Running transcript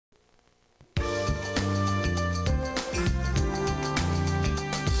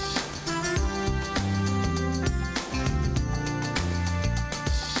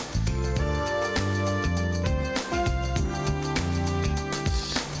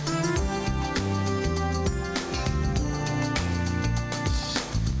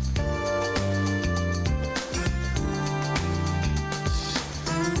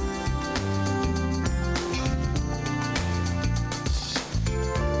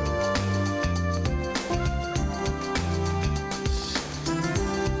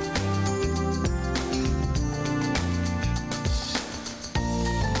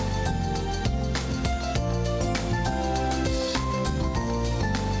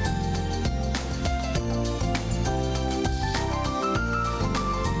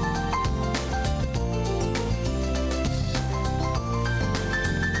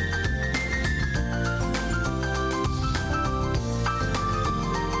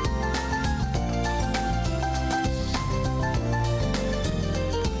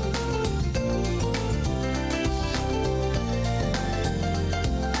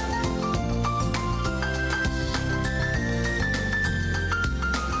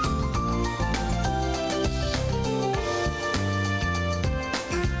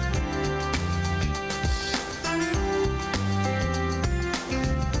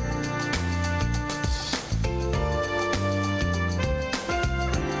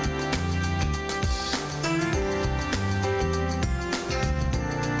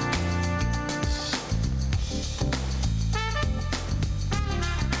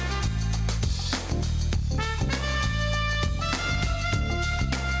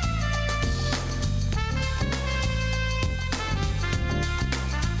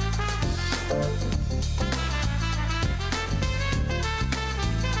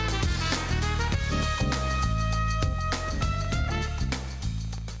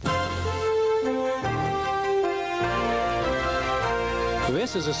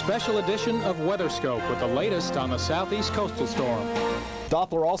This is a special edition of WeatherScope with the latest on the southeast coastal storm.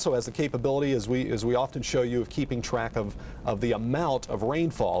 Doppler also has the capability, as we often show you, of keeping track of the amount of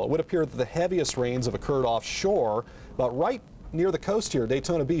rainfall. It would appear that the heaviest rains have occurred offshore, but right near the coast here,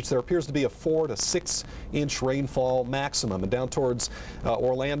 Daytona Beach, there appears to be a 4 to 6 inch rainfall maximum. And down towards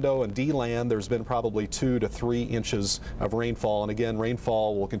Orlando and D-Land, there's been probably 2 to 3 inches of rainfall. And again,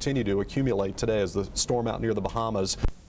 rainfall will continue to accumulate today as the storm out near the Bahamas